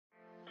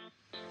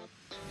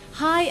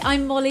Hi,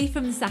 I'm Mollie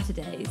from the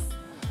Saturdays.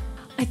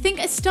 I think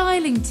a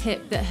styling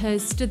tip that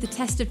has stood the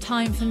test of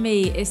time for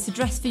me is to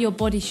dress for your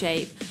body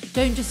shape.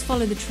 Don't just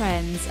follow the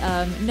trends,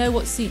 know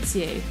what suits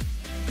you.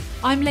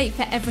 I'm late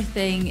for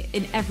everything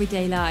in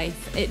everyday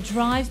life. It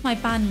drives my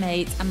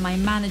bandmates and my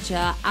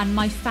manager and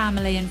my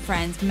family and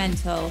friends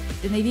mental.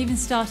 And they've even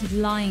started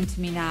lying to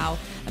me now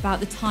about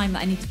the time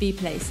that I need to be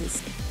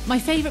places. My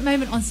favourite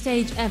moment on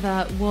stage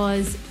ever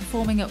was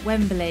performing at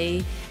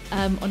Wembley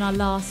on our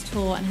last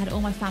tour, and had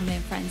all my family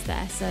and friends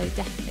there, so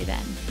definitely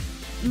then.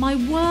 My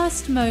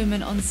worst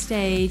moment on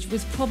stage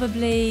was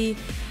probably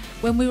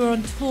when we were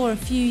on tour a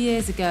few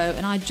years ago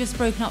and I'd just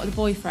broken up with a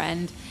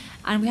boyfriend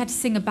and we had to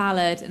sing a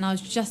ballad and I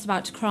was just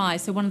about to cry,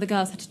 so one of the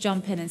girls had to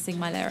jump in and sing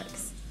my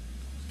lyrics.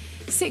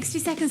 60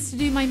 seconds to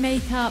do my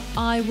makeup.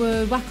 I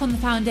would whack on the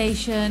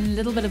foundation, a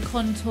little bit of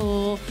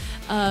contour,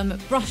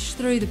 brush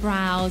through the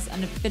brows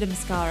and a bit of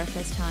mascara if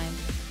there's time.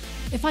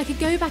 If I could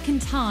go back in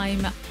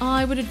time,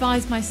 I would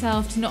advise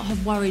myself to not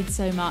have worried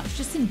so much,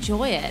 just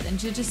enjoy it and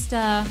to just,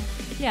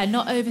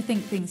 not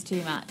overthink things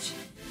too much.